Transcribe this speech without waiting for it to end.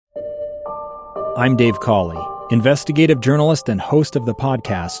I'm Dave Cawley, investigative journalist and host of the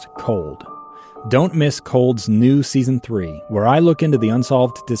podcast Cold. Don't miss Cold's new Season 3, where I look into the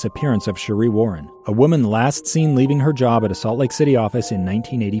unsolved disappearance of Cherie Warren, a woman last seen leaving her job at a Salt Lake City office in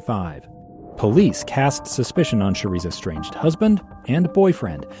 1985. Police cast suspicion on Cherie's estranged husband and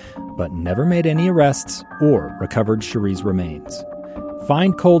boyfriend, but never made any arrests or recovered Cherie's remains.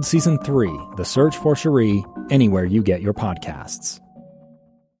 Find Cold Season 3, The Search for Cherie, anywhere you get your podcasts.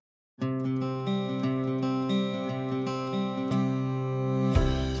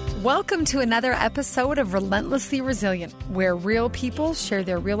 Welcome to another episode of Relentlessly Resilient, where real people share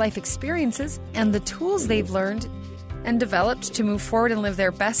their real-life experiences and the tools they've learned and developed to move forward and live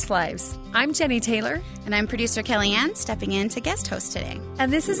their best lives. I'm Jenny Taylor. And I'm producer Kellyanne, stepping in to guest host today.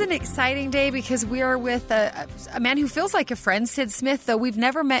 And this is an exciting day because we are with a man who feels like a friend, Sid Smith, though we've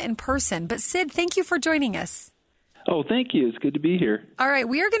never met in person. But Sid, thank you for joining us. Oh, thank you. It's good to be here. All right,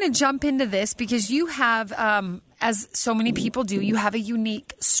 we are going to jump into this because you have, as so many people do, you have a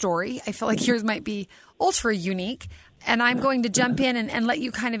unique story. I feel like yours might be ultra unique. And I'm going to jump in and let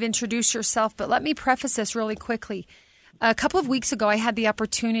you kind of introduce yourself. But let me preface this really quickly. A couple of weeks ago, I had the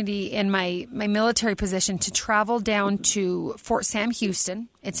opportunity in my military position to travel down to Fort Sam Houston.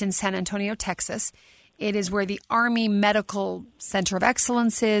 It's in San Antonio, Texas. It is where the Army Medical Center of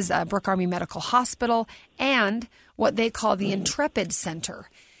Excellence is, Brooke Army Medical Hospital, and what they call the Intrepid Center.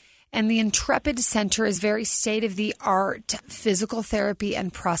 And the Intrepid Center is very state-of-the-art physical therapy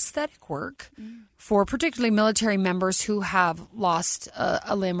and prosthetic work for particularly military members who have lost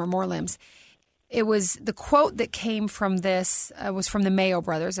a limb or more limbs. It was the quote that came from this was from the Mayo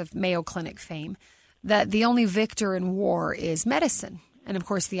brothers of Mayo Clinic fame, that the only victor in war is medicine. And, of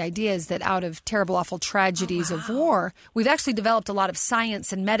course, the idea is that out of terrible, awful tragedies of war, we've actually developed a lot of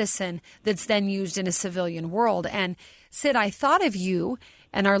science and medicine that's then used in a civilian world. And, Sid, I thought of you,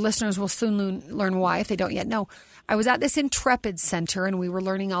 and our listeners will soon learn why if they don't yet know. I was at this Intrepid Center, and we were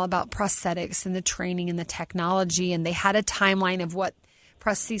learning all about prosthetics and the training and the technology, and they had a timeline of what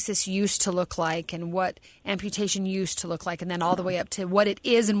prosthesis used to look like and what amputation used to look like, and then all the way up to what it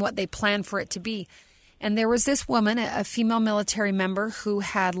is and what they plan for it to be. And there was this woman, a female military member, who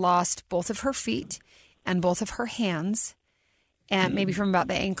had lost both of her feet and both of her hands, and maybe from about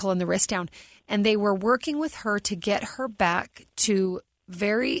the ankle and the wrist down. And they were working with her to get her back to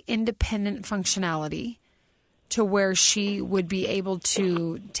very independent functionality, to where she would be able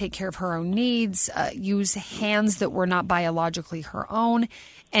to take care of her own needs, use hands that were not biologically her own.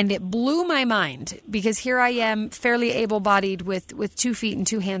 And it blew my mind because here I am fairly able-bodied with 2 feet and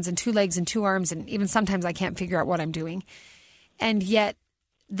 2 hands and 2 legs and 2 arms, and even sometimes I can't figure out what I'm doing. And yet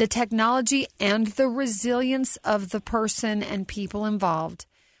the technology and the resilience of the person and people involved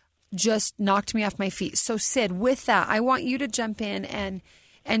just knocked me off my feet. So Sid, with that, I want you to jump in and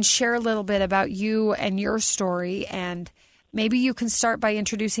share a little bit about you and your story, and maybe you can start by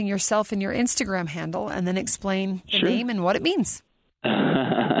introducing yourself and your Instagram handle and then explain the name and what it means.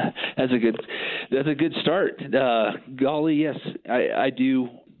 That's a good start. Golly, yes, I do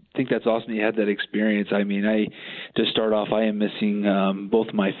think that's awesome you had that experience. I mean, to start off, I am missing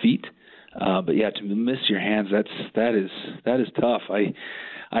both my feet, but yeah, to miss your hands, that is tough.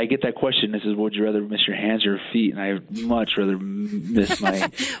 I get that question. This is, would you rather miss your hands or your feet? And I would much rather miss my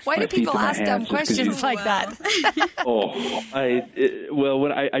Why my do people ask dumb questions like that?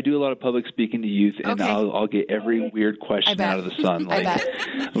 When I do a lot of public speaking to youth, and okay. I'll get every weird question out of the sun. Like, I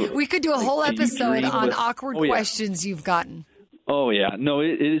bet. We could do a whole episode on awkward questions you've gotten. Oh yeah, no,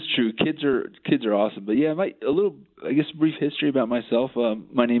 it is true. Kids are awesome, but yeah, brief history about myself.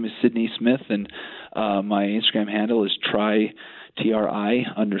 My name is Sidney Smith, and my Instagram handle is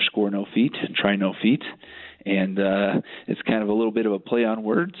TRI_no feet, try no feet. And it's kind of a little bit of a play on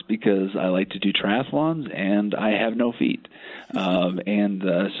words because I like to do triathlons and I have no feet.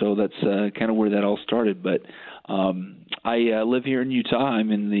 So that's kind of where that all started. But I live here in Utah.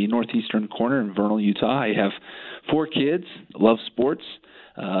 I'm in the northeastern corner in Vernal, Utah. I have 4 kids, love sports.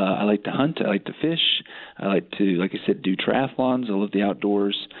 I like to hunt. I like to fish. I like to, like I said, do triathlons. I love the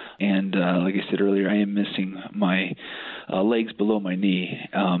outdoors. And like I said earlier, I am missing my legs below my knee.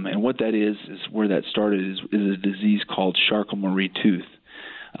 And what that is where that started is a disease called Charcot-Marie tooth.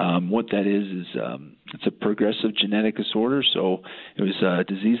 What that is it's a progressive genetic disorder. So it was a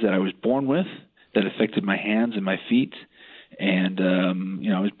disease that I was born with that affected my hands and my feet. And,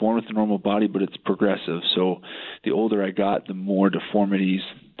 I was born with a normal body, but it's progressive. So the older I got, the more deformities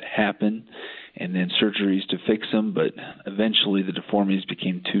happen, and then surgeries to fix them. But eventually the deformities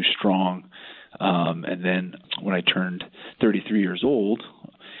became too strong. And then when I turned 33 years old,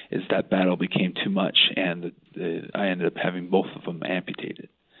 that battle became too much, and I ended up having both of them amputated.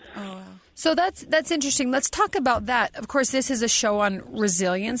 Oh, wow. So that's interesting. Let's talk about that. Of course, this is a show on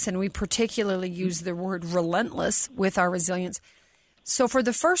resilience, and we particularly use the word relentless with our resilience. So for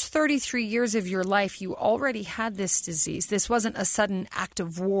the first 33 years of your life, you already had this disease. This wasn't a sudden act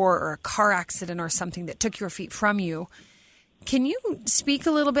of war or a car accident or something that took your feet from you. Can you speak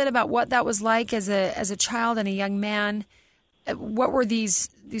a little bit about what that was like as a child and a young man? What were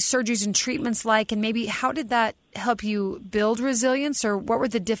these surgeries and treatments like, and maybe how did that help you build resilience, or what were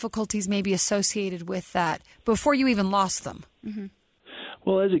the difficulties maybe associated with that before you even lost them? Mm-hmm.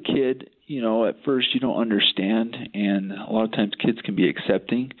 Well, as a kid, at first you don't understand, and a lot of times kids can be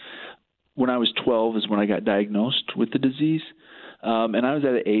accepting. When I was 12 is when I got diagnosed with the disease, and I was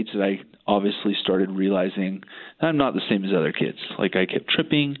at an age that I obviously started realizing that I'm not the same as other kids. Like, I kept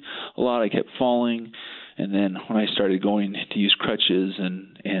tripping a lot, I kept falling. And then when I started going to use crutches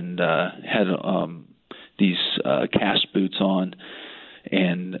and had these cast boots on,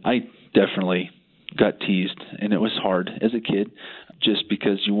 and I definitely got teased, and it was hard as a kid, just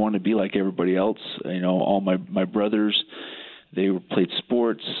because you want to be like everybody else. All my brothers, they played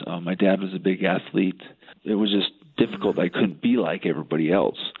sports. My dad was a big athlete. It was just difficult. I couldn't be like everybody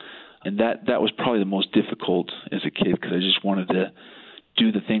else, and that was probably the most difficult as a kid, because I just wanted to do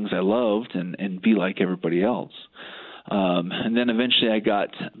the things I loved and be like everybody else. And then eventually I got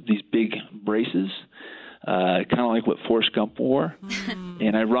these big braces, kind of like what Forrest Gump wore.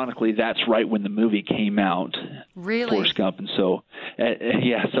 And ironically, that's right when the movie came out. Really? Forrest Gump. And so,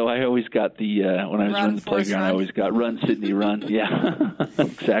 so I always got when I was running the playground, I always got run, Sydney, run. Yeah,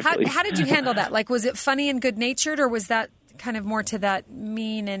 exactly. How did you handle that? Like, was it funny and good-natured, or was that kind of more to that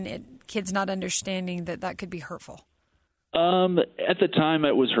mean and kids not understanding that could be hurtful? At the time,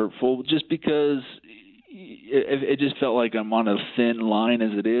 it was hurtful, just because it just felt like I'm on a thin line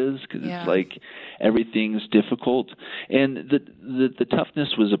as it is, because it's like everything's difficult, and the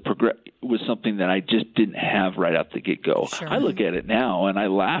toughness was was something that I just didn't have right out the get go. Sure. I look at it now and I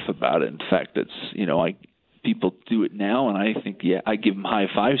laugh about it. In fact, it's people do it now, and I think I give them high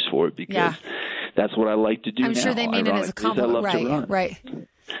fives for it, because that's what I like to do. I'm sure they mean it as a compliment, right?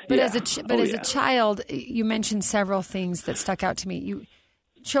 But as a child, you mentioned several things that stuck out to me.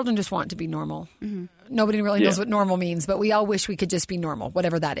 Children just want to be normal. Mm-hmm. Nobody really knows what normal means, but we all wish we could just be normal,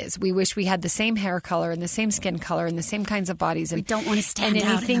 whatever that is. We wish we had the same hair color and the same skin color and the same kinds of bodies. We don't want to stand out in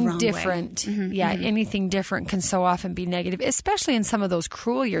the anything wrong different. way. Mm-hmm. Yeah, anything different can so often be negative, especially in some of those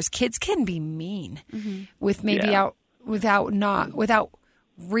cruel years. Kids can be mean with maybe without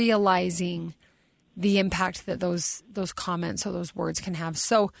realizing the impact that those comments or those words can have.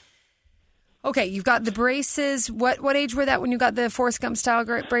 So, okay, you've got the braces. What age were that when you got the Forrest Gump style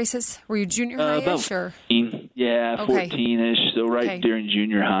braces? Were you junior high-ish? About 14, 14-ish, so during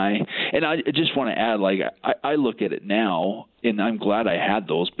junior high. And I just want to add, I look at it now, and I'm glad I had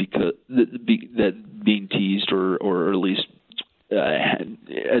those, because that being teased or at least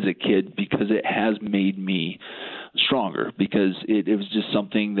as a kid, because it has made me stronger, because it was just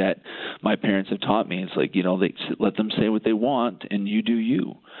something that my parents have taught me. It's like, they let them say what they want and you do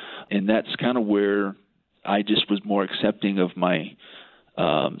you. And that's kind of where I just was more accepting of my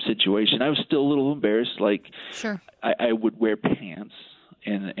situation. I was still a little embarrassed. Sure. I would wear pants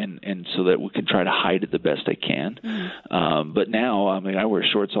and so that we can try to hide it the best I can. Mm-hmm. But now, I wear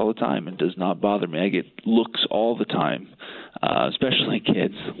shorts all the time, and it does not bother me. I get looks all the time, especially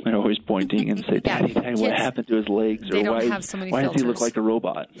kids. They're always pointing and say, Daddy, what happened to his legs? They or don't why have so many why filters. does he look like a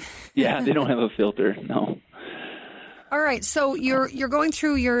robot? Yeah, they don't have a filter, no. All right, so you're going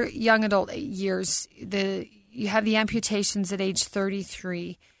through your young adult years. You have the amputations at age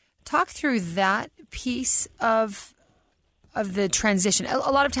 33. Talk through that piece of the transition.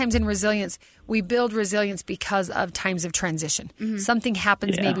 A lot of times in resilience, we build resilience because of times of transition. Mm-hmm. Something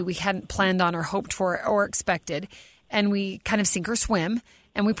happens maybe we hadn't planned on or hoped for or expected, and we kind of sink or swim,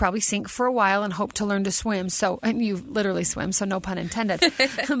 and we probably sink for a while and hope to learn to swim. And you literally swim, so no pun intended.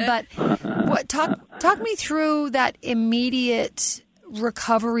 But talk me through that immediate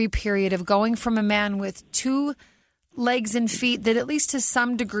recovery period of going from a man with two legs and feet that at least to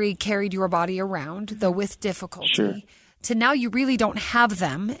some degree carried your body around, though with difficulty. Sure. To now you really don't have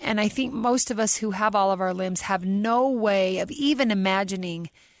them. And I think most of us who have all of our limbs have no way of even imagining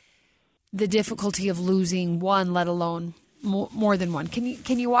the difficulty of losing one, let alone more than one.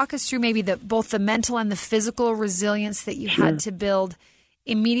 Can you walk us through maybe both the mental and the physical resilience that you had to build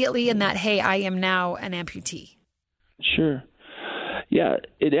immediately in that, hey, I am now an amputee? Sure. Yeah,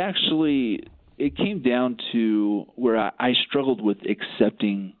 it came down to where I struggled with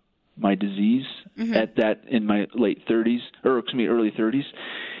accepting my disease in my early 30s,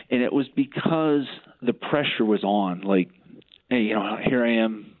 and it was because the pressure was on. Like, hey, here I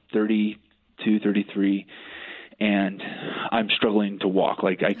am, 30 32, 33, and I'm struggling to walk.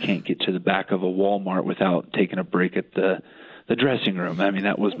 Like, I can't get to the back of a Walmart without taking a break at the dressing room. I mean,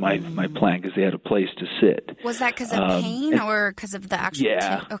 that was my plan, because they had a place to sit. Was that because of pain or because of the actual?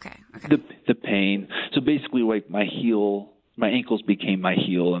 Yeah. Okay. The pain. So basically, like, my ankles became my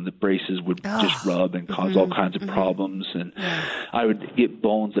heel, and the braces would just rub and cause all kinds of problems. And I would get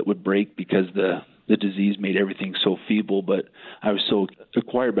bones that would break because the disease made everything so feeble. But I was so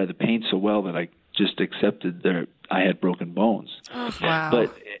acquired by the pain so well that I just accepted that I had broken bones. Oh, wow.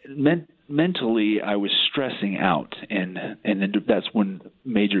 But mentally, I was stressing out, and then that's when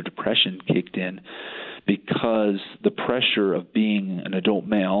major depression kicked in, because the pressure of being an adult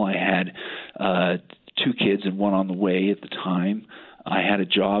male. I had 2 kids and 1 on the way at the time. I had a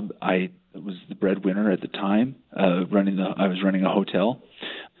job. I was the breadwinner at the time. I was running a hotel.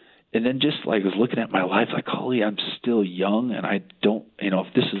 And then just like I was looking at my life, like, holy, I'm still young, and I don't,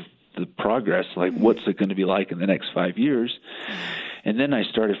 if this is the progress, like, what's it going to be like in the next 5 years? And then I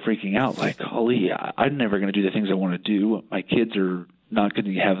started freaking out, like, holy, I'm never going to do the things I want to do. My kids are not going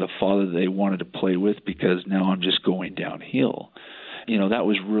to have the father they wanted to play with, because now I'm just going downhill. That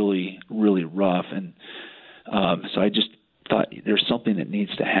was really, really rough. And so I just thought, there's something that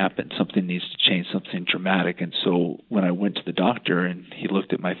needs to happen. Something needs to change, something dramatic. And so when I went to the doctor and he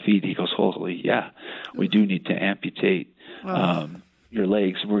looked at my feet, he goes, holy, yeah, we do need to amputate your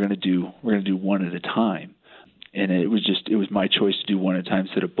legs. We're going to do one at a time. And it was my choice to do one at a time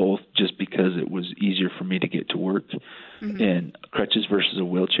instead of both, just because it was easier for me to get to work in crutches versus a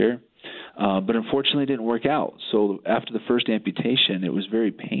wheelchair. But unfortunately, it didn't work out. So after the first amputation, it was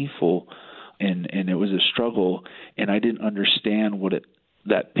very painful, and it was a struggle, and I didn't understand what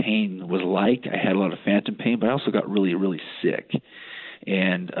that pain was like. I had a lot of phantom pain, but I also got really, really sick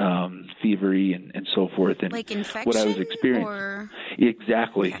and fevery and so forth. And like infection? What I was experiencing. Or?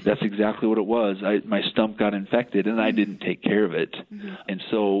 Exactly. Okay. That's exactly what it was. My stump got infected, and I didn't take care of it. And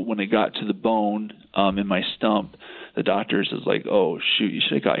so when it got to the bone in my stump, the doctors was like, oh, shoot, you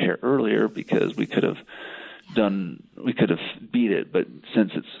should have got here earlier, because we could have beat it. But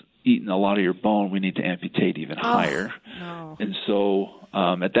since it's eaten a lot of your bone, we need to amputate even higher. No. And so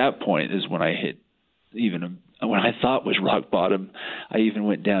at that point is when I hit when I thought was rock bottom. I even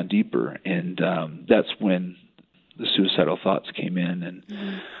went down deeper, and that's when the suicidal thoughts came in, and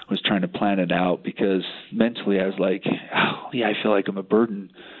was trying to plan it out, because mentally I was like, oh, yeah, I feel like I'm a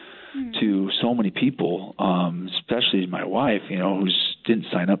burden to so many people, especially my wife, who didn't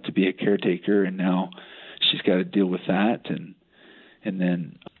sign up to be a caretaker, and now she's got to deal with that, and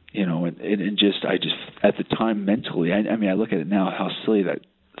then and just at the time mentally, I mean, I look at it now how silly that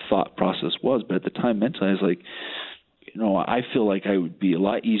thought process was, but at the time mentally, I was like, I feel like I would be a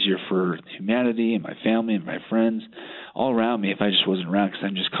lot easier for humanity and my family and my friends all around me if I just wasn't around, because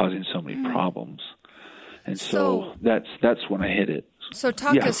I'm just causing so many problems. And so that's when I hit it. So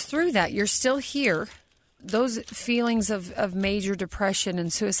talk us through that. You're still here. Those feelings of major depression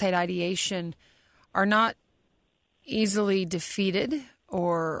and suicide ideation are not easily defeated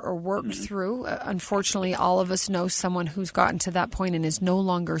or worked through. Unfortunately, all of us know someone who's gotten to that point and is no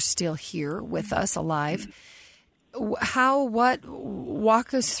longer still here with us, alive.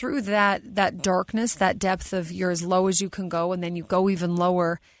 Walk us through that darkness, that depth of you're as low as you can go, and then you go even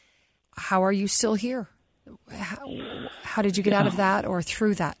lower. How are you still here? How did you get out of that or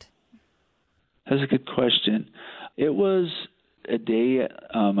through that? That's a good question. It was a day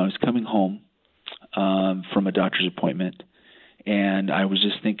I was coming home from a doctor's appointment, and I was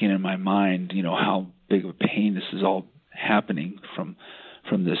just thinking in my mind, how big of a pain this is all happening from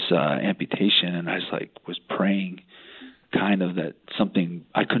this amputation, and I was praying kind of that something,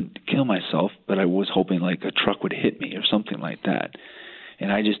 I couldn't kill myself, but I was hoping like a truck would hit me or something like that.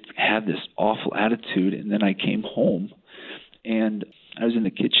 And I just had this awful attitude, and then I came home, and I was in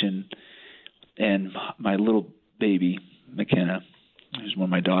the kitchen, and my little baby, McKenna, who's one of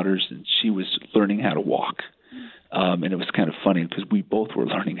my daughters, and she was learning how to walk. And it was kind of funny because we both were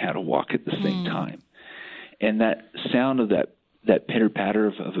learning how to walk at the same time. And that sound of that pitter-patter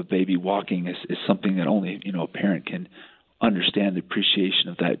of a baby walking is something that only, a parent can understand the appreciation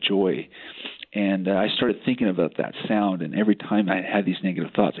of that joy. And I started thinking about that sound, and every time I had these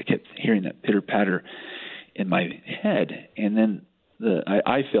negative thoughts, I kept hearing that pitter-patter in my head. And then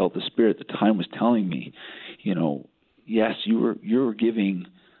I felt the Spirit at the time was telling me, yes, you were giving,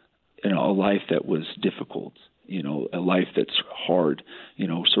 a life that was difficult, a life that's hard,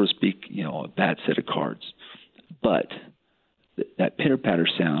 so to speak, a bad set of cards. But that pitter-patter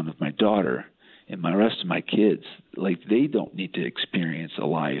sound of my daughter and my rest of my kids, they don't need to experience a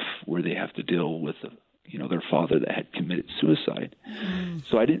life where they have to deal with their father that had committed suicide.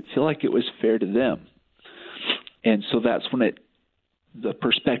 So I didn't feel like it was fair to them. And so that's when the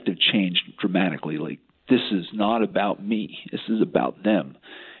perspective changed dramatically. Like, this is not about me. This is about them.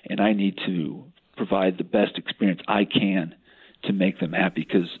 And I need to provide the best experience I can to make them happy,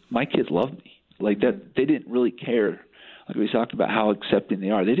 because my kids love me. Like, that, they didn't really care. Like we talked about how accepting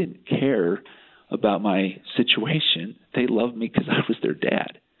they are. They didn't care about my situation. They loved me because I was their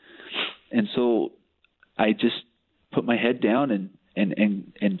dad. And so I just put my head down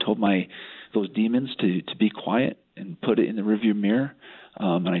and told those demons to be quiet and put it in the rearview mirror.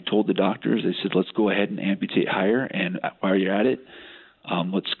 And I told the doctors, I said, let's go ahead and amputate higher. And while you're at it,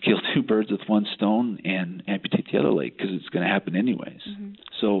 let's kill two birds with one stone and amputate the other leg, because it's going to happen anyways.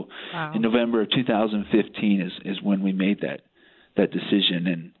 So in November of 2015 is when we made that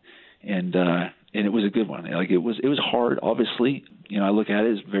decision, and it was a good one. Like, it was hard, obviously. I look at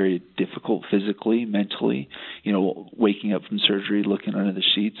it as very difficult physically, mentally, waking up from surgery, looking under the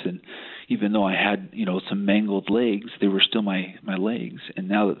sheets. And even though I had, some mangled legs, they were still my legs. And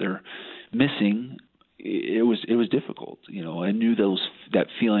now that they're missing, it was difficult. I knew that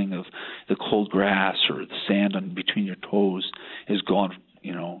feeling of the cold grass or the sand between your toes is gone,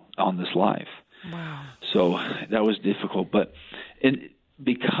 on this life. Wow. So that was difficult. But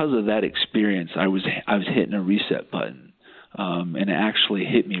because of that experience, I was hitting a reset button. And it actually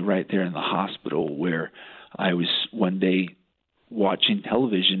hit me right there in the hospital, where I was one day watching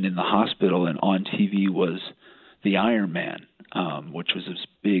television in the hospital, and on TV was the Ironman, which was this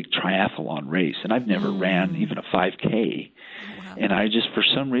big triathlon race. And I've never ran even a 5K. Wow. And I just, for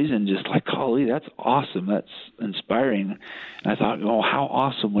some reason, just like, golly, that's awesome. That's inspiring. And I thought, how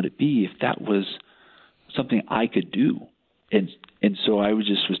awesome would it be if that was something I could do? And so I was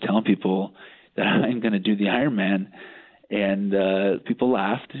telling people that I'm going to do the Ironman. And people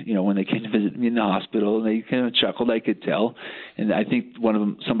laughed, when they came to visit me in the hospital, and they kind of chuckled, I could tell. And I think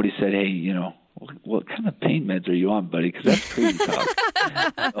somebody said, hey, what kind of pain meds are you on, buddy? Because that's crazy talk.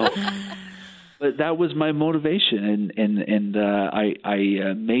 But that was my motivation, and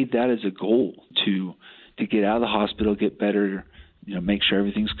I made that as a goal to get out of the hospital, get better, make sure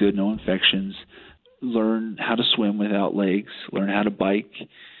everything's good, no infections, learn how to swim without legs, learn how to bike,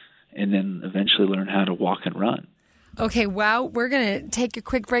 and then eventually learn how to walk and run. Okay, wow. We're going to take a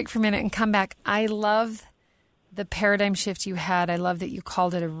quick break for a minute and come back. I love the paradigm shift you had. I love that you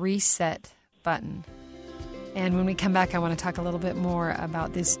called it a reset button. And when we come back, I want to talk a little bit more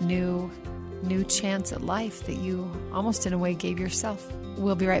about this new chance at life that you almost in a way gave yourself.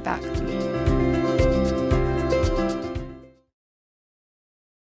 We'll be right back.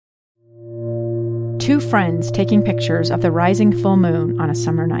 Two friends taking pictures of the rising full moon on a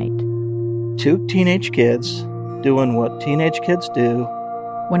summer night. Two teenage kids doing what teenage kids do.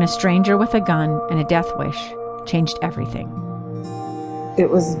 When a stranger with a gun and a death wish changed everything.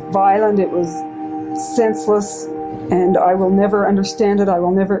 It was violent, it was senseless, and I will never understand it, I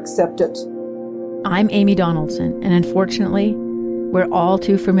will never accept it. I'm Amy Donaldson, and unfortunately, we're all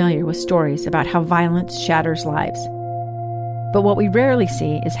too familiar with stories about how violence shatters lives. But what we rarely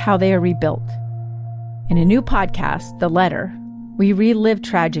see is how they are rebuilt. In a new podcast, The Letter, we relive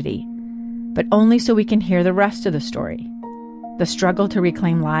tragedy, but only so we can hear the rest of the story. The struggle to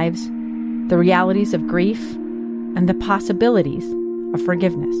reclaim lives, the realities of grief, and the possibilities of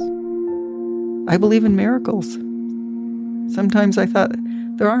forgiveness. I believe in miracles. Sometimes I thought,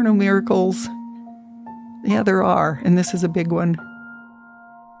 there are no miracles. Yeah, there are, and this is a big one.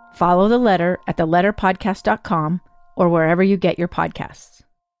 Follow The Letter at theletterpodcast.com or wherever you get your podcasts.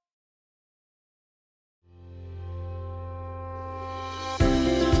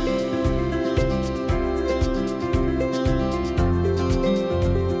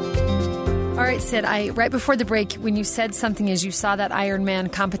 All right, Sid, right before the break, when you said something as you saw that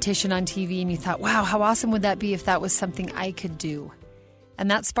Ironman competition on TV and you thought, wow, how awesome would that be if that was something I could do? And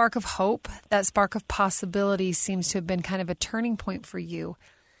that spark of hope, that spark of possibility seems to have been kind of a turning point for you.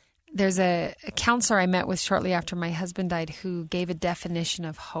 There's a counselor I met with shortly after my husband died who gave a definition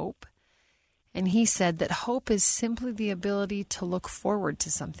of hope. And he said that hope is simply the ability to look forward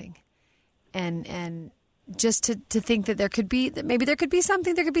to something. And just to think that maybe there could be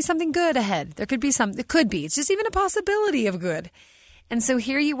something good ahead. It's just even a possibility of good. And so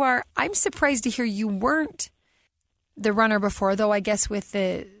here you are. I'm surprised to hear you weren't the runner before, though I guess with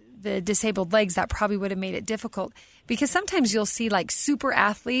the disabled legs, that probably would have made it difficult. Because sometimes you'll see like super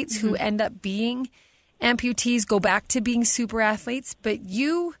athletes who end up being amputees go back to being super athletes, but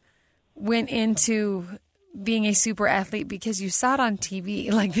you went into being a super athlete because you saw it on TV.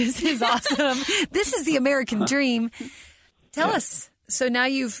 Like, this is awesome. This is the American dream. Tell us So now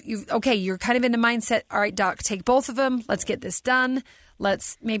you've you're kind of in the mindset, all right, doc, take both of them. Let's get this done.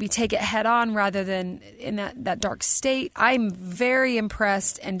 Let's maybe take it head on rather than in that dark state. I'm very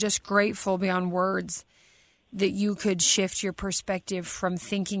impressed and just grateful beyond words that you could shift your perspective from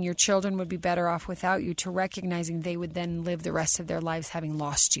thinking your children would be better off without you to recognizing they would then live the rest of their lives having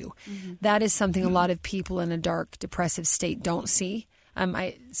lost you. Mm-hmm. That is something a lot of people in a dark, depressive state don't see.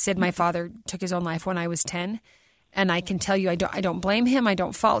 Sid, my father, took his own life when I was 10, and I can tell you I don't blame him. I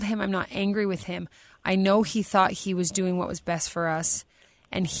don't fault him. I'm not angry with him. I know he thought he was doing what was best for us,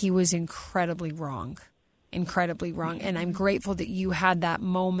 and he was incredibly wrong. And I'm grateful that you had that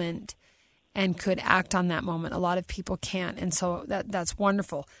moment and could act on that moment. A lot of people can't, and so that's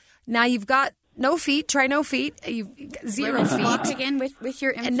wonderful. Now you've got no feet. Try no feet. You've got 0 feet. Walk again with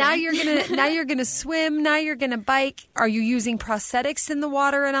your infant. And now you're gonna swim. Now you're gonna bike. Are you using prosthetics in the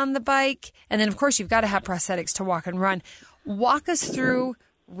water and on the bike? And then of course you've got to have prosthetics to walk and run. Walk us through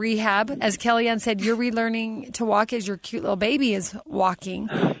rehab. As Kellyanne said, you're relearning to walk as your cute little baby is walking.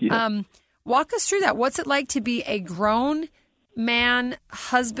 Yeah. Walk us through that. What's it like to be a grown man,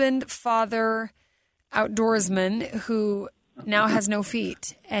 husband, father, outdoorsman who now has no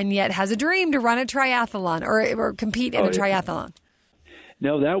feet and yet has a dream to run a triathlon or compete in a triathlon?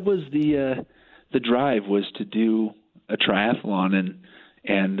 No, that was the drive was to do a triathlon,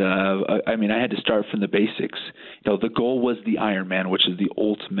 and I mean, I had to start from the basics. The goal was the Ironman, which is the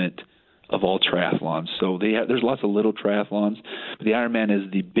ultimate of all triathlons. So there's lots of little triathlons, but the Ironman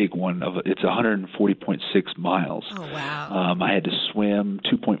is the big one. It's 140.6 miles. Oh, wow. I had to swim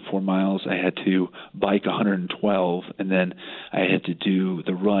 2.4 miles. I had to bike 112, and then I had to do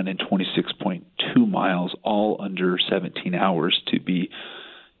the run in 26.2 miles, all under 17 hours to be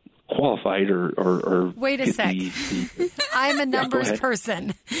qualified or wait a sec. I'm a numbers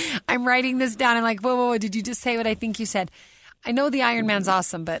person. I'm writing this down. I'm like, whoa, did you just say what I think you said? I know the Ironman's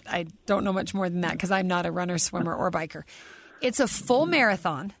awesome, but I don't know much more than that because I'm not a runner, swimmer, or biker. It's a full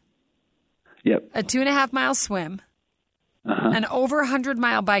marathon. Yep. A 2.5-mile swim. An over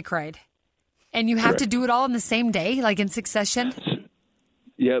 100-mile bike ride. And you have to do it all in the same day, like in succession?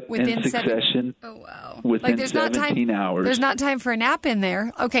 Yep, within in succession. Oh, wow. Within 17 hours. There's not time for a nap in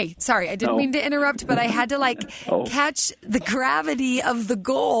there. Okay, sorry. I didn't mean to interrupt, but I had to catch the gravity of the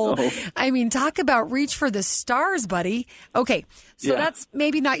goal. I mean, talk about reach for the stars, buddy. Okay, so that's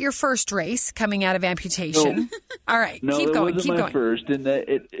maybe not your first race coming out of amputation. No. All right, keep going. It wasn't my first,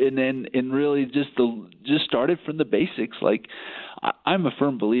 and really just started from the basics. Like, I'm a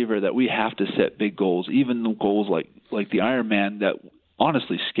firm believer that we have to set big goals, even the goals like the Ironman that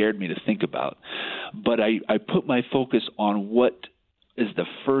honestly scared me to think about. But I put my focus on what is the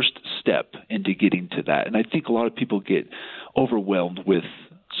first step into getting to that. And I think a lot of people get overwhelmed with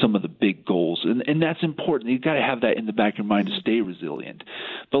some of the big goals, and that's important. You've got to have that in the back of your mind to stay resilient.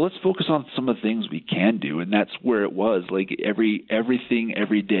 But let's focus on some of the things we can do, and that's where it was. Like everything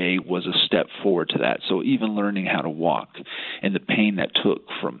every day was a step forward to that. So even learning how to walk and the pain that took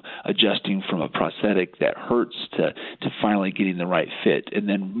from adjusting from a prosthetic that hurts to finally getting the right fit, and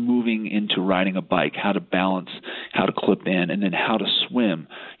then moving into riding a bike, how to balance, how to clip in, and then how to swim.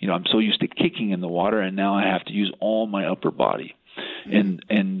 I'm so used to kicking in the water, and now I have to use all my upper body. And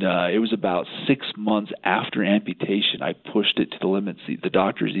it was about 6 months after amputation, I pushed it to the limits. The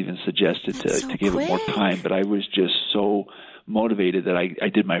doctors even suggested to give it more time, but I was just so motivated that I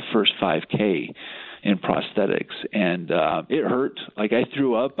did my first 5K in prosthetics, and it hurt. Like, I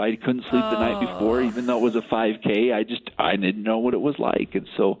threw up. I couldn't sleep the night before, even though it was a 5K. I didn't know what it was like, and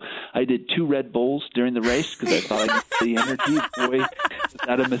so I did 2 Red Bulls during the race because I thought I needed the energy. Boy, is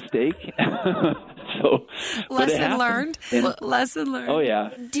that a mistake? So, lesson learned. Lesson learned. Oh yeah.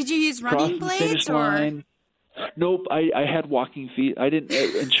 Did you use running blades or? Nope, I had walking feet. I didn't.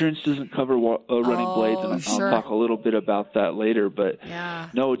 Insurance doesn't cover running blades, and I'll talk a little bit about that later. But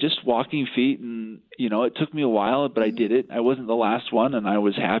no, just walking feet, and it took me a while, but I did it. I wasn't the last one, and I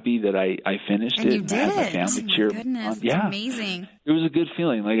was happy that I finished and it. You did I had my family cheer. Goodness, it's amazing. It was a good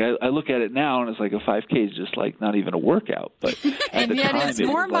feeling. Like, I look at it now, and it's like a 5K is just like not even a workout. But and yet it's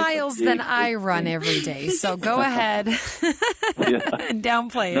more miles than I run every day. So go ahead and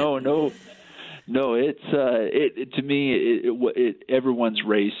downplay it. No, it's to me, everyone's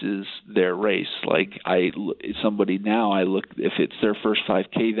race is their race. Like, somebody now, I look, if it's their first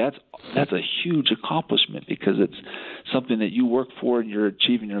 5K, that's a huge accomplishment because it's something that you work for and you're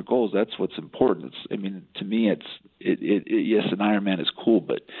achieving your goals. That's what's important. To me, yes, an Ironman is cool,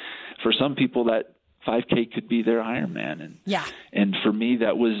 but for some people that 5K could be their Ironman, and for me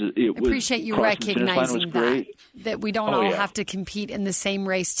that was it. I appreciate you recognizing that we don't all have to compete in the same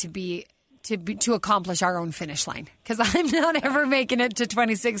race to be to accomplish our own finish line, because I'm not ever making it to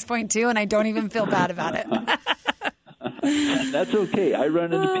 26.2, and I don't even feel bad about it. That's okay. I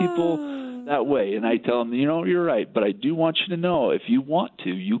run into people that way, and I tell them, you're right, but I do want you to know, if you want to,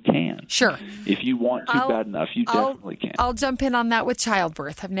 you can. Sure. If you want to bad enough, you definitely can. I'll jump in on that with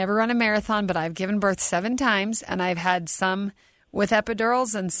childbirth. I've never run a marathon, but I've given birth 7 times, and I've had some with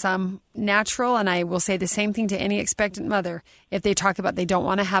epidurals and some natural, and I will say the same thing to any expectant mother. If they talk about they don't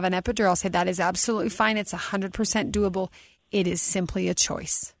want to have an epidural, I'll say that is absolutely fine. It's 100% doable. It is simply a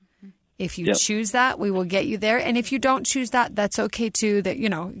choice. If you choose that, we will get you there. And if you don't choose that, that's okay too. That,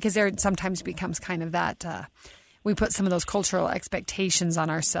 because there sometimes becomes kind of that, we put some of those cultural expectations on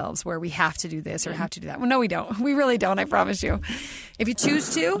ourselves where we have to do this or have to do that. Well, no, we don't. We really don't, I promise you. If you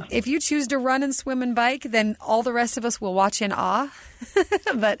choose to run and swim and bike, then all the rest of us will watch in awe.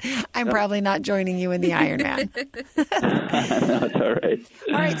 But I'm probably not joining you in the Ironman. No, it's all right.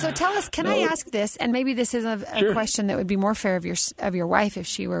 All right, so tell us, can I ask this, and maybe this is a question that would be more fair of your wife if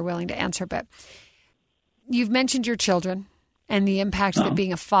she were willing to answer, but you've mentioned your children and the impact that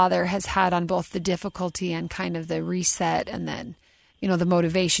being a father has had on both the difficulty and kind of the reset, and then, the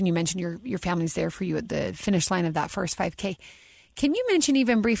motivation. You mentioned your family's there for you at the finish line of that first 5K. Can you mention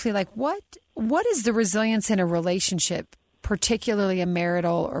even briefly, like, what is the resilience in a relationship, particularly a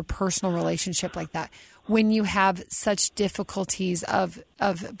marital or personal relationship like that, when you have such difficulties of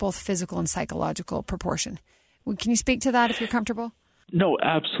both physical and psychological proportion? Can you speak to that if you're comfortable? No,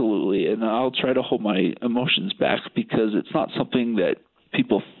 absolutely. And I'll try to hold my emotions back, because it's not something that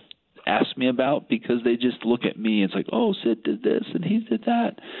people ask me about, because they just look at me and it's like, oh, Sid did this and he did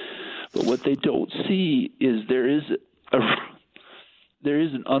that. But what they don't see is there is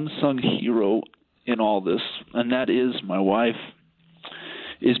an unsung hero in all this, and that is my wife.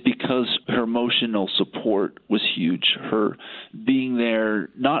 Is because her emotional support was huge. Her being there,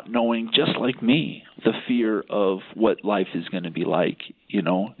 not knowing, just like me, the fear of what life is going to be like.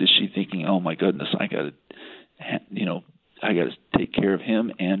 Is she thinking, oh my goodness, I got to take care of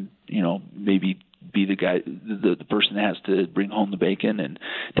him, and maybe be the guy, the person that has to bring home the bacon and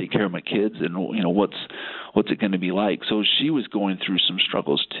take care of my kids, and what's it going to be like? So she was going through some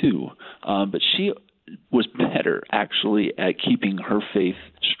struggles too, but she was better actually at keeping her faith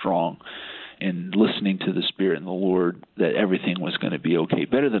strong and listening to the Spirit and the Lord that everything was going to be okay,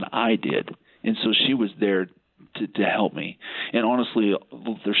 better than I did. And so she was there to help me. And honestly,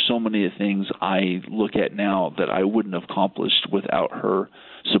 there's so many things I look at now that I wouldn't have accomplished without her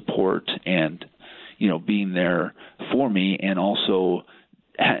support and, being there for me, and also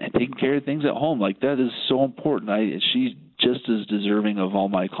taking care of things at home. Like, that is so important. She's just as deserving of all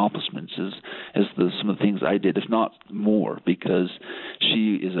my accomplishments as some of the things I did, if not more, because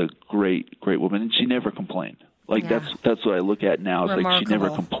she is a great, great woman, and she never complained. Like, that's what I look at now. It's like she never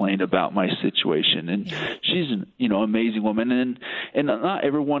complained about my situation, and she's an amazing woman. And not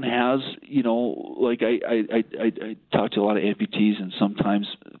everyone has, like I talk to a lot of amputees, and sometimes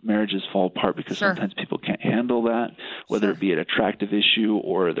marriages fall apart because sometimes people can't handle that, whether it be an attractive issue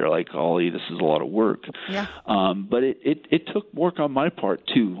or they're like, "Ollie, this is a lot of work." Yeah. But it took work on my part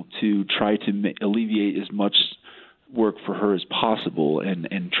too to try to alleviate as much work for her as possible,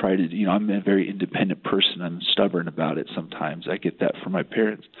 and try to, I'm a very independent person. I'm stubborn about it sometimes. I get that from my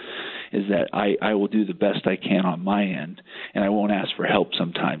parents, is that I will do the best I can on my end, and I won't ask for help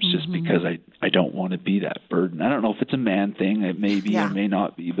sometimes just because I don't want to be that burden. I don't know if it's a man thing. It may be, it may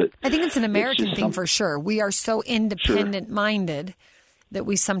not be, but I think it's an American thing for sure. We are so independent-minded that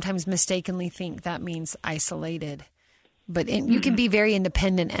we sometimes mistakenly think that means isolated. But you can be very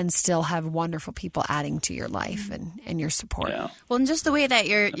independent and still have wonderful people adding to your life and your support. Yeah. Well, and just the way that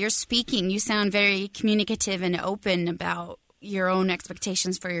you're speaking, you sound very communicative and open about your own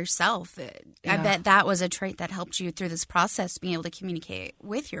expectations for yourself. I bet that was a trait that helped you through this process, being able to communicate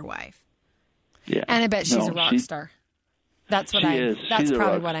with your wife. Yeah. And I bet she's a rock star. That's what that's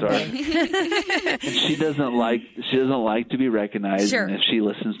probably what I'm doing. And she doesn't like to be recognized. Sure. And if she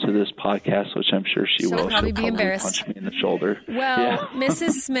listens to this podcast, which I'm sure she will, she'll probably be embarrassed. Punch me in the shoulder. Well,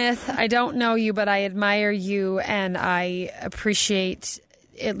 Mrs. Smith, I don't know you, but I admire you, and I appreciate,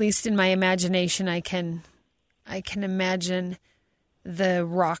 at least in my imagination, I can imagine the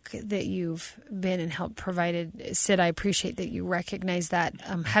rock that you've been and helped provided. Sid, I appreciate that you recognize that.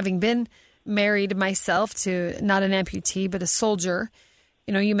 Having been married myself to not an amputee, but a soldier.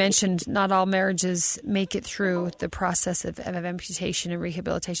 You mentioned not all marriages make it through the process of amputation and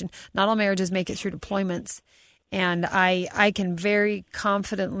rehabilitation. Not all marriages make it through deployments. And I can very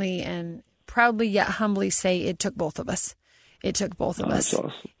confidently and proudly yet humbly say it took both of us. It took both of us.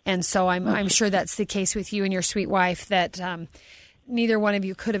 Awesome. And so I'm sure that's the case with you and your sweet wife, that neither one of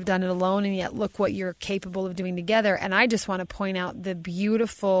you could have done it alone, and yet look what you're capable of doing together. And I just want to point out the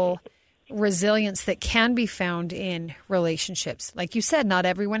beautiful resilience that can be found in relationships. Like you said, not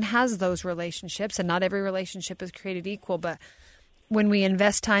everyone has those relationships, and not every relationship is created equal. But when we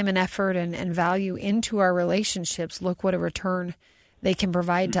invest time and effort and value into our relationships, look what a return they can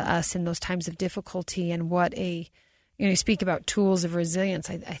provide to us in those times of difficulty. And what you speak about tools of resilience.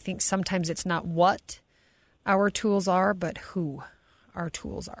 I think sometimes it's not what our tools are, but who our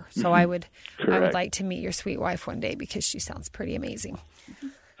tools are. So I would like to meet your sweet wife one day, because she sounds pretty amazing.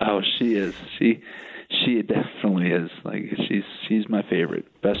 Oh, she is. She definitely is. Like, she's my favorite,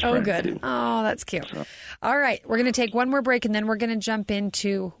 best friend. Oh, good. Too. Oh, that's cute. So. All right, we're going to take one more break, and then we're going to jump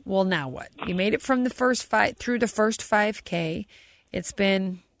into, well, now what? You made it from the first through the first 5K. It's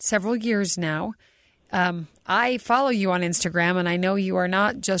been several years now. I follow you on Instagram, and I know you are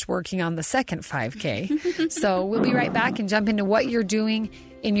not just working on the second 5K. So we'll be right back and jump into what you're doing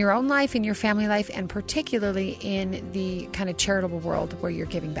in your own life, in your family life, and particularly in the kind of charitable world where you're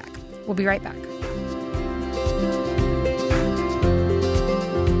giving back. We'll be right back.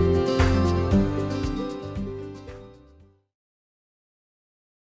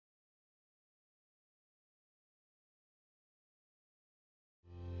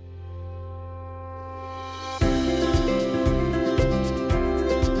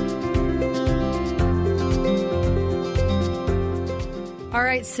 All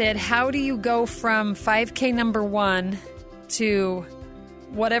right, Sid, how do you go from 5K number 1 to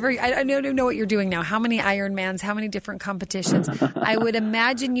whatever? I don't know what you're doing now. How many Ironmans, how many different competitions? I would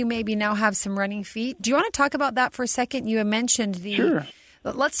imagine you maybe now have some running feet. Do you want to talk about that for a second? You mentioned Sure.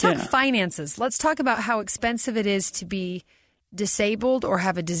 Let's talk finances. Let's talk about how expensive it is to be disabled or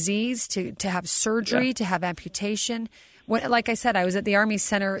have a disease, to have surgery, to have amputation. Like I said, I was at the Army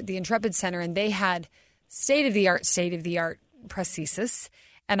Center, the Intrepid Center, and they had state-of-the-art prosthesis.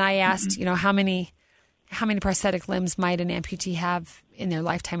 And I asked, how many prosthetic limbs might an amputee have in their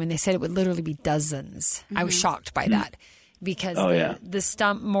lifetime? And they said it would literally be dozens. I was shocked by that, because the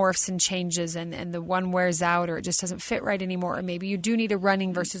stump morphs and changes, and the one wears out, or it just doesn't fit right anymore. Or maybe you do need a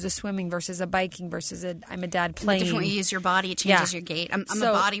running versus a swimming versus a biking versus I'm a dad playing. The different way you use your body, it changes your gait. I'm a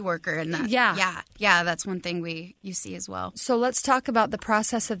body worker, and that, that's one thing you see as well. So let's talk about the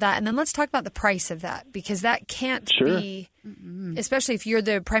process of that, and then let's talk about the price of that, because that can't be, especially if you're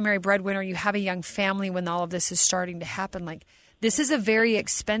the primary breadwinner, you have a young family when all of this is starting to happen. Like, this is a very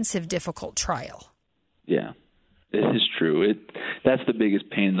expensive, difficult trial. Yeah. It is true. That's the biggest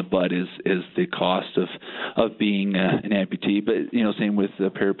pain in the butt is the cost of being an amputee. But same with the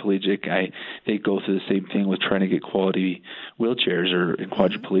paraplegic. They go through the same thing with trying to get quality wheelchairs or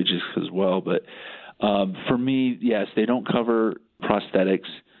quadriplegics as well. But for me, yes, they don't cover prosthetics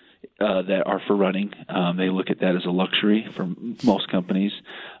that are for running. They look at that as a luxury for most companies.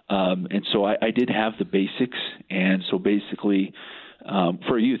 And so I did have the basics, and so basically.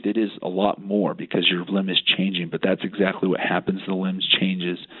 For youth, it is a lot more because your limb is changing, but that's exactly what happens. The limb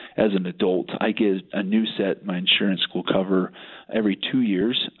changes as an adult. I get a new set my insurance will cover every 2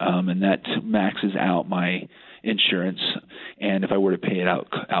 years, and that maxes out my insurance. And if I were to pay it out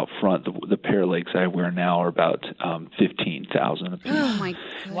front, the pair of legs I wear now are about $15,000 a piece. Oh my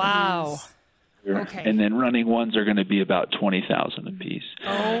goodness. Wow. Okay. And then running ones are going to be about $20,000 a piece.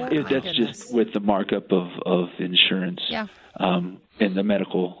 Oh, that's just with the markup of insurance. Yeah. And the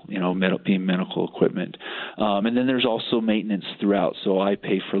medical, being medical equipment. And then there's also maintenance throughout. So I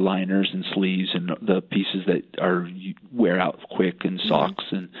pay for liners and sleeves and the pieces that wear out quick, and socks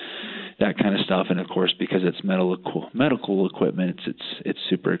and that kind of stuff. And of course, because it's medical equipment, it's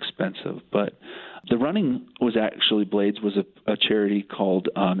super expensive. But the running was actually a charity called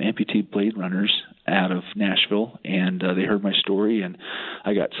Amputee Blade Runners out of Nashville, and they heard my story, and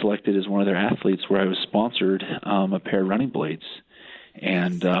I got selected as one of their athletes, where I was sponsored a pair of running blades.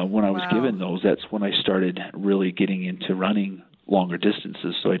 And when I was given those, that's when I started really getting into running longer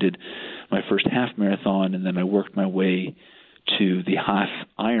distances. So I did my first half marathon, and then I worked my way to the half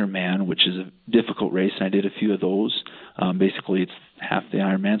Ironman, which is a difficult race, and I did a few of those. Basically, it's half the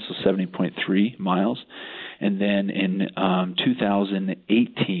Ironman, so 70.3 miles. And then in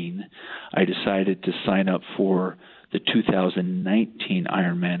 2018, I decided to sign up for the 2019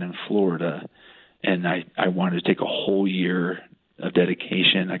 Ironman in Florida, and I wanted to take a whole year of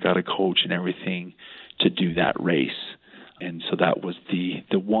dedication. I got a coach and everything to do that race. And so that was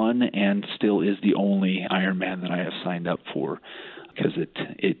the one, and still is the only Ironman that I have signed up for, because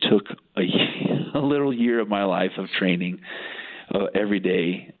it took a little year of my life of training every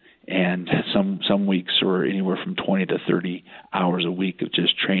day, and some weeks were anywhere from 20 to 30 hours a week of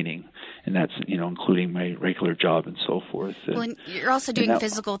just training. and that's, including my regular job and so forth. Well, and you're also doing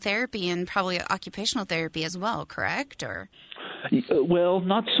physical therapy and probably occupational therapy as well, correct? Or well,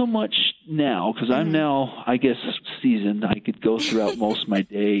 not so much now, because I'm now, I guess, seasoned. I could go throughout most of my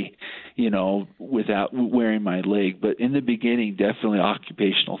day, without wearing my leg. But in the beginning, definitely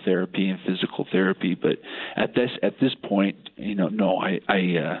occupational therapy and physical therapy. But at this point, no,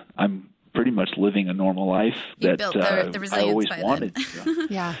 I'm pretty much living a normal life you that built the resilience I always by wanted.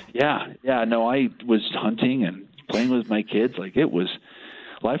 Yeah. Yeah. No, I was hunting and playing with my kids.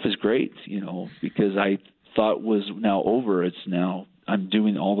 Life is great, because I thought was now over. It's now I'm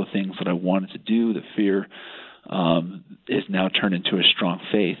doing all the things that I wanted to do. The fear is now turned into a strong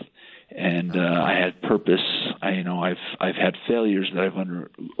faith, and I had purpose. I've had failures that I've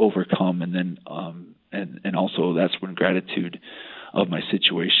overcome, and then and also that's when gratitude of my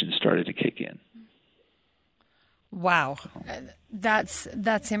situation started to kick in. Wow, that's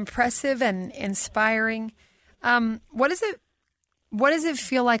impressive and inspiring. What does it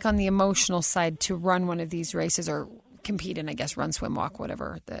feel like on the emotional side to run one of these races or compete in, I guess, run, swim, walk,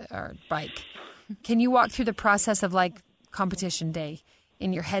 whatever, or bike? Can you walk through the process of competition day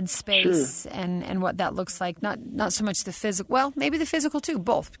in your headspace? Sure. and what that looks like? Not so much the physical, well, maybe the physical too,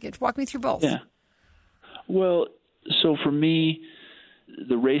 both. Walk me through both. Yeah. Well, so for me,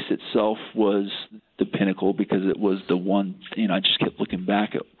 the race itself was the pinnacle because it was the one, I just kept looking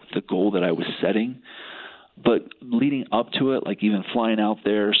back at the goal that I was setting. But leading up to it, even flying out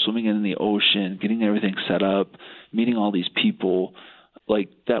there, swimming in the ocean, getting everything set up, meeting all these people,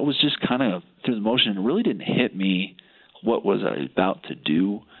 that was just kind of through the motion. It really didn't hit me what was I about to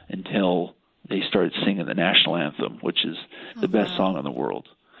do until they started singing the national anthem, which is the best song in the world.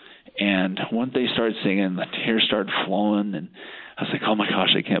 And once they started singing, the tears started flowing, and I was like, oh my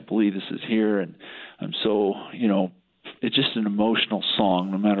gosh, I can't believe this is here. And I'm so, it's just an emotional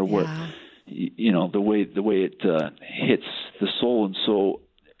song, no matter what. The way it hits the soul. And so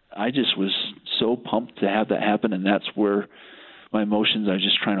I just was so pumped to have that happen, and that's where my emotions, I was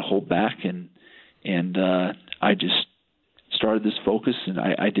just trying to hold back, and I just started this focus, and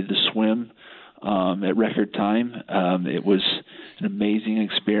I did the swim at record time. It was an amazing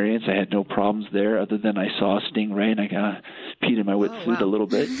experience. I had no problems there other than I saw a stingray, and I kind of peed in my wetsuit a little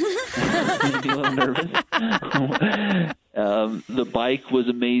bit. Made me a little nervous. The bike was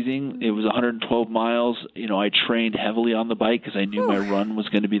amazing. It was 112 miles. I trained heavily on the bike because I knew my run was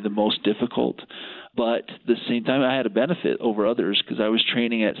going to be the most difficult. But at the same time, I had a benefit over others because I was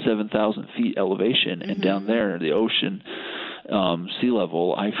training at 7,000 feet elevation, and down there, the ocean, sea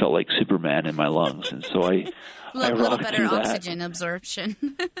level, I felt like Superman in my lungs. And so I rocked better through that. Oxygen absorption.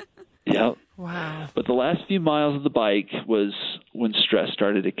 Yep. Wow. But the last few miles of the bike was when stress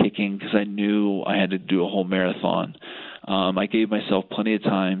started to kick in because I knew I had to do a whole marathon. I gave myself plenty of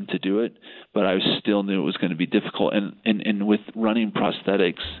time to do it, but I still knew it was going to be difficult. And with running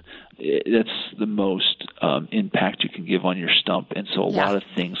prosthetics, that's the most impact you can give on your stump. And so a lot of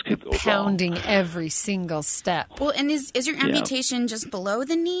things could go pounding wrong. Every single step. Well, and is your amputation just below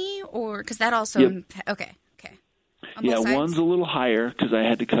the knee, or because that also? Yep. Okay. Yeah, one's a little higher because I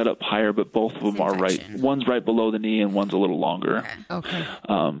had to cut up higher, but both of them are right. One's right below the knee, and one's a little longer. Okay.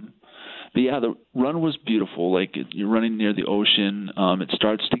 But yeah, the run was beautiful. You're running near the ocean. It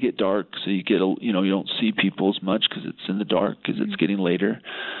starts to get dark, so you get you don't see people as much because it's in the dark because it's getting later.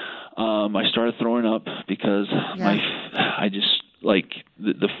 I started throwing up because I just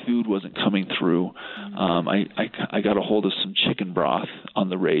the food wasn't coming through. I got a hold of some chicken broth on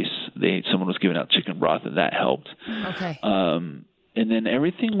the race. Someone was giving out chicken broth, and that helped. Okay. And then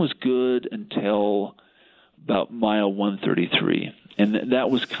everything was good until about mile 133. And that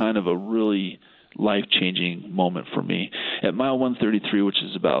was kind of a really life-changing moment for me. At mile 133, which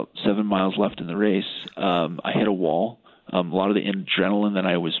is about 7 miles left in the race, I hit a wall. A lot of the adrenaline that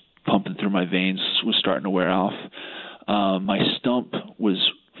I was pumping through my veins was starting to wear off. My stump was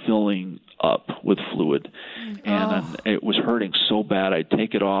filling up with fluid, and it was hurting so bad I'd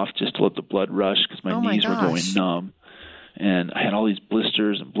take it off just to let the blood rush because my knees were going numb. And I had all these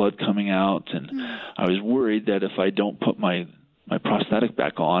blisters and blood coming out, and I was worried that if I don't put my prosthetic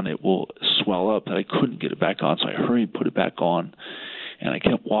back on, it will swell up, that I couldn't get it back on. So I hurried, put it back on, and I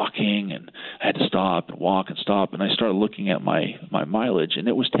kept walking, and I had to stop and walk and stop. And I started looking at my mileage, and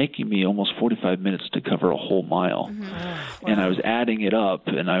it was taking me almost 45 minutes to cover a whole mile. Mm-hmm. And I was adding it up,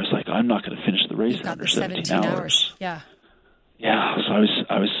 and I was like, I'm not going to finish the race in under 17 hours. Yeah. Yeah, so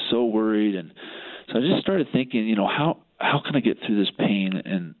I was so worried, and so I just started thinking, how can I get through this pain?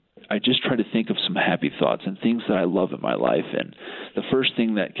 And I just tried to think of some happy thoughts and things that I love in my life. And the first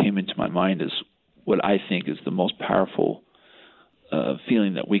thing that came into my mind is what I think is the most powerful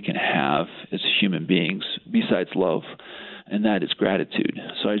feeling that we can have as human beings besides love, and that is gratitude.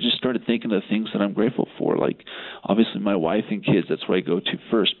 So I just started thinking of the things that I'm grateful for, like obviously my wife and kids. That's what I go to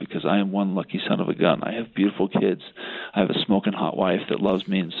first, because I am one lucky son of a gun. I have beautiful kids. I have a smoking hot wife that loves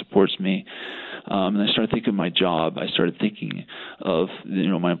me and supports me. And I started thinking of my job. I started thinking of,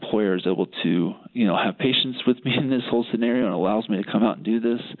 my employer is able to, have patience with me in this whole scenario and allows me to come out and do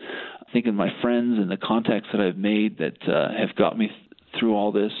this. Thinking of my friends and the contacts that I've made that have got me through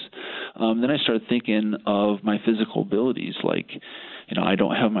all this. Then I started thinking of my physical abilities, like, I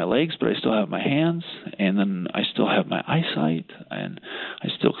don't have my legs, but I still have my hands, and then I still have my eyesight, and I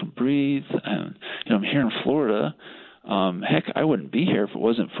still can breathe. And, I'm here in Florida. Heck, I wouldn't be here if it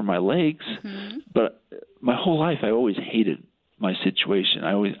wasn't for my legs. Mm-hmm. But my whole life, I always hated my situation.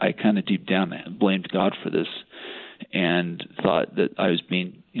 I kind of deep down blamed God for this, and thought that I was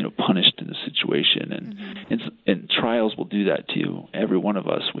being, punished in the situation. And, mm-hmm. and trials will do that to you. Every one of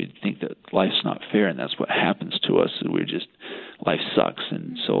us, we think that life's not fair, and that's what happens to us. Life sucks.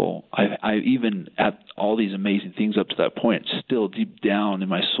 And so I even at all these amazing things up to that point, still deep down in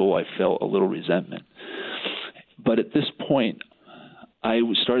my soul, I felt a little resentment. But at this point, I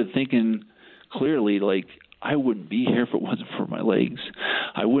started thinking clearly, like, I wouldn't be here if it wasn't for my legs.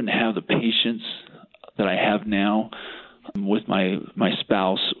 I wouldn't have the patience that I have now with my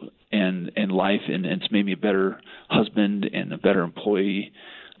spouse and life, and it's made me a better husband and a better employee.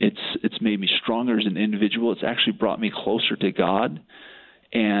 It's made me stronger as an individual. It's actually brought me closer to God.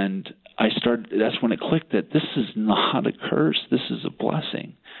 And that's when it clicked that this is not a curse. This is a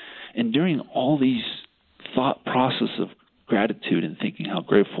blessing. And during all these thought process of gratitude and thinking how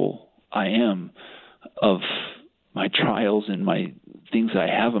grateful I am of my trials and my things I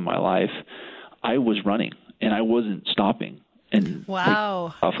have in my life, I was running and I wasn't stopping. And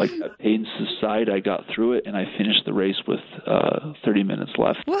wow. Like that pain aside, I got through it and I finished the race with 30 minutes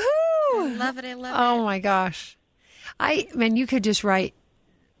left. Woohoo! I love it. Oh my gosh. You could just write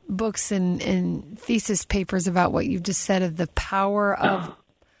books and thesis papers about what you just said of the power of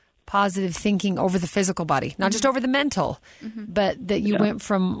positive thinking over the physical body, not just over the mental, but that you went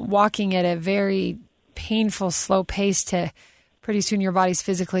from walking at a very painful, slow pace to pretty soon your body's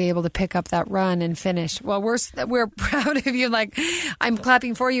physically able to pick up that run and finish. Well, we're proud of you. Like, I'm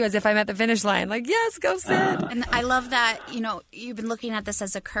clapping for you as if I'm at the finish line. Like, yes, go Sid. And I love that, you've been looking at this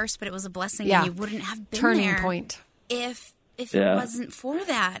as a curse, but it was a blessing, and you wouldn't have been turning there point if it wasn't for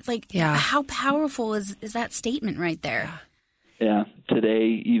that. Like, how powerful is that statement right there? Yeah.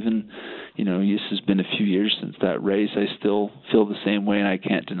 Today, even, this has been a few years since that race. I still feel the same way, and I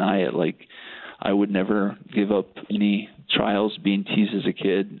can't deny it. Like, I would never give up any trials, being teased as a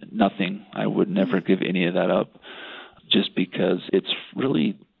kid, nothing. I would never give any of that up, just because it's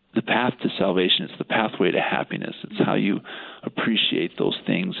really the path to salvation. It's the pathway to happiness. It's how you appreciate those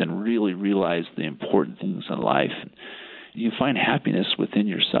things and really realize the important things in life. You find happiness within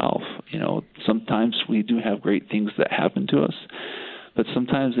yourself. Sometimes we do have great things that happen to us, but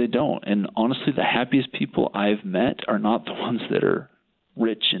sometimes they don't. And honestly, the happiest people I've met are not the ones that are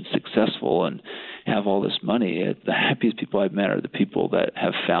rich and successful and have all this money. The happiest people I've met are the people that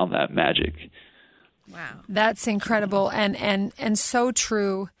have found that magic. Wow. That's incredible and so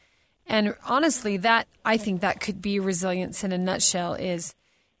true. And honestly, that I think that could be resilience in a nutshell, is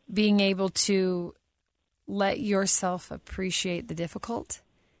being able to let yourself appreciate the difficult.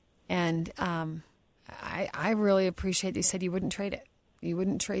 And I really appreciate that you said you wouldn't trade it. You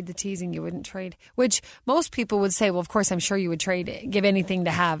wouldn't trade the teasing. You wouldn't trade, which most people would say, well, of course, I'm sure you would trade it, give anything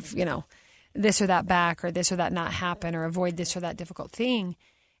to have, this or that back, or this or that not happen, or avoid this or that difficult thing.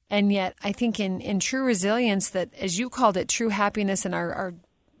 And yet I think in true resilience, that, as you called it, true happiness and our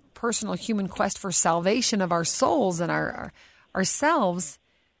personal human quest for salvation of our souls and ourselves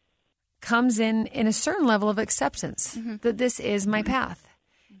comes in a certain level of acceptance, that this is my path.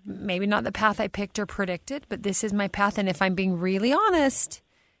 Maybe not the path I picked or predicted, but this is my path. And if I'm being really honest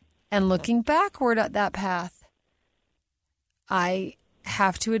and looking backward at that path, I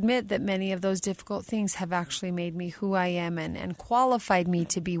have to admit that many of those difficult things have actually made me who I am and qualified me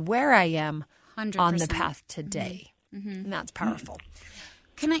to be where I am 100%. On the path today. And that's powerful.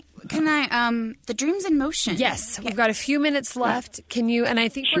 Can I, the Dreams in Motion? Yes. Okay. We've got a few minutes left. Can you, and I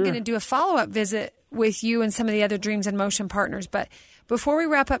think we're going to do a follow-up visit with you and some of the other Dreams in Motion partners. But before we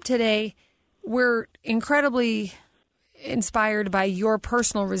wrap up today, we're incredibly inspired by your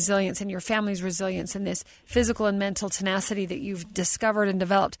personal resilience and your family's resilience and this physical and mental tenacity that you've discovered and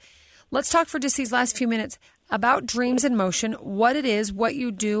developed. Let's talk for just these last few minutes about Dreams in Motion, what it is, what you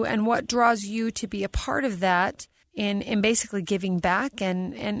do, and what draws you to be a part of that. in basically giving back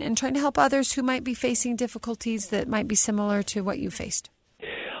and trying to help others who might be facing difficulties that might be similar to what you faced?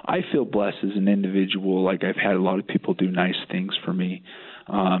 I feel blessed as an individual. Like, I've had a lot of people do nice things for me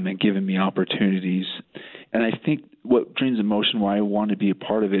and given me opportunities. And I think what Dreams in Motion, why I want to be a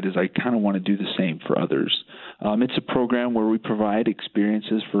part of it, is I kind of want to do the same for others. It's a program where we provide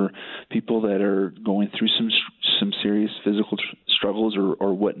experiences for people that are going through some serious physical struggles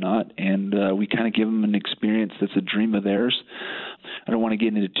or whatnot, and we kind of give them an experience that's a dream of theirs. I don't want to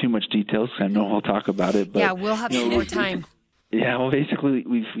get into too much details because I know I'll talk about it. But, yeah, we'll have some more time. Yeah, well, basically,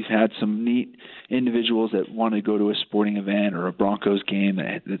 we've had some neat individuals that want to go to a sporting event or a Broncos game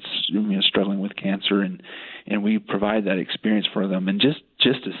that's struggling with cancer, and we provide that experience for them. And just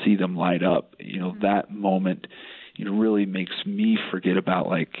to see them light up, that moment, really makes me forget about,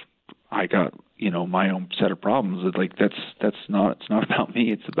 like, I got my own set of problems. Like, it's not about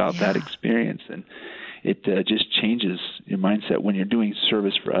me. It's about that experience, and it just changes your mindset when you're doing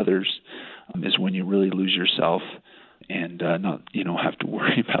service for others. Is when you really lose yourself and not have to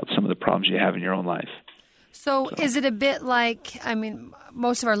worry about some of the problems you have in your own life. So is it a bit like,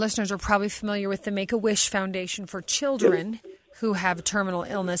 most of our listeners are probably familiar with the Make-A-Wish Foundation for children who have terminal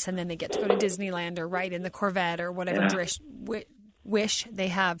illness, and then they get to go to Disneyland or ride in the Corvette or whatever wish they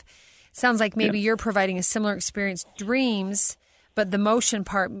have. Sounds like maybe you're providing a similar experience, Dreams, but the motion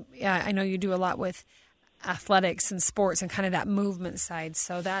part, I know you do a lot with athletics and sports and kind of that movement side.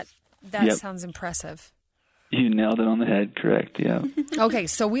 So that sounds impressive. You nailed it on the head, correct, yeah. Okay,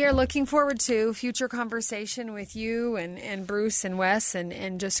 so we are looking forward to future conversation with you and Bruce and Wes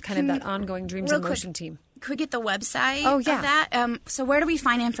and just kind of that ongoing Dreams in Motion team. Could we get the website of that? So where do we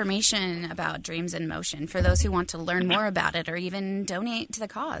find information about Dreams in Motion for those who want to learn more about it or even donate to the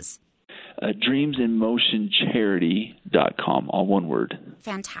cause? DreamsInMotionCharity.com, all one word.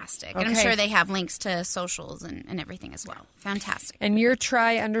 Fantastic. Okay. And I'm sure they have links to socials and everything as well. Fantastic. And you're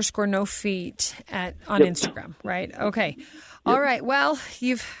try_no-feet on Instagram, right? Okay. Yep. All right. Well,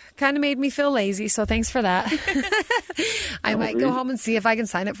 you've kind of made me feel lazy, so thanks for that. I might go home and see if I can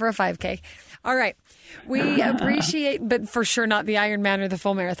sign up for a 5K. All right. We appreciate, but for sure not the Ironman or the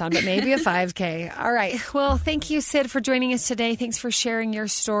full marathon, but maybe a 5K. All right. Well, thank you, Sid, for joining us today. Thanks for sharing your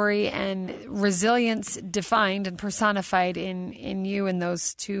story and resilience defined and personified in you and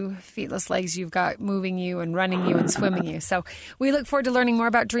those two feetless legs you've got moving you and running you and swimming you. So we look forward to learning more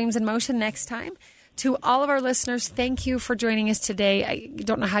about Dreams in Motion next time. To all of our listeners, thank you for joining us today. I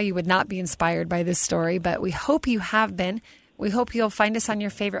don't know how you would not be inspired by this story, but we hope you have been. We hope you'll find us on your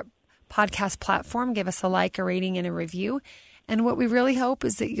favorite podcast platform. Give us a like, a rating, and a review. And what we really hope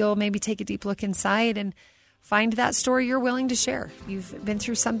is that you'll maybe take a deep look inside and find that story you're willing to share. You've been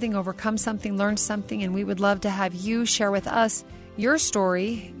through something, overcome something, learned something, and we would love to have you share with us your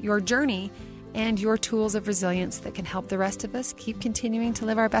story, your journey, and your tools of resilience that can help the rest of us keep continuing to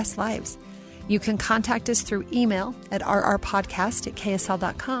live our best lives. You can contact us through email at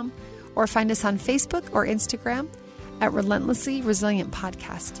rrpodcast@ksl.com or find us on Facebook or Instagram at Relentlessly Resilient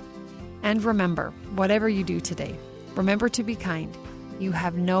Podcast. And remember, whatever you do today, remember to be kind. You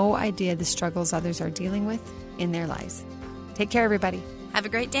have no idea the struggles others are dealing with in their lives. Take care, everybody. Have a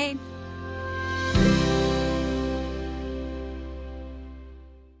great day.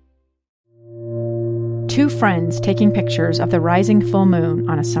 Two friends taking pictures of the rising full moon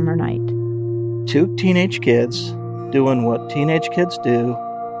on a summer night. Two teenage kids doing what teenage kids do.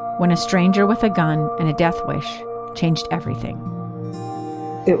 When a stranger with a gun and a death wish changed everything.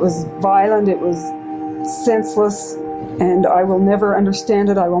 It was violent, it was senseless, and I will never understand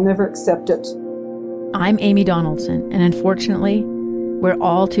it, I will never accept it. I'm Amy Donaldson, and unfortunately, we're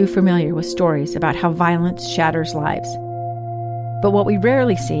all too familiar with stories about how violence shatters lives. But what we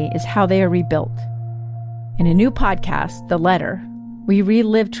rarely see is how they are rebuilt. In a new podcast, The Letter, we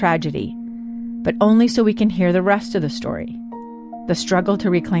relive tragedy, but only so we can hear the rest of the story. The struggle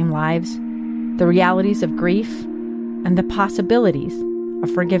to reclaim lives, the realities of grief, and the possibilities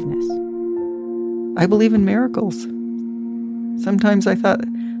of forgiveness. I believe in miracles. Sometimes I thought,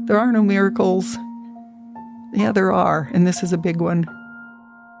 there are no miracles. Yeah, there are, and this is a big one.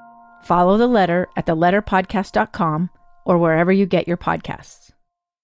 Follow The Letter at theletterpodcast.com or wherever you get your podcasts.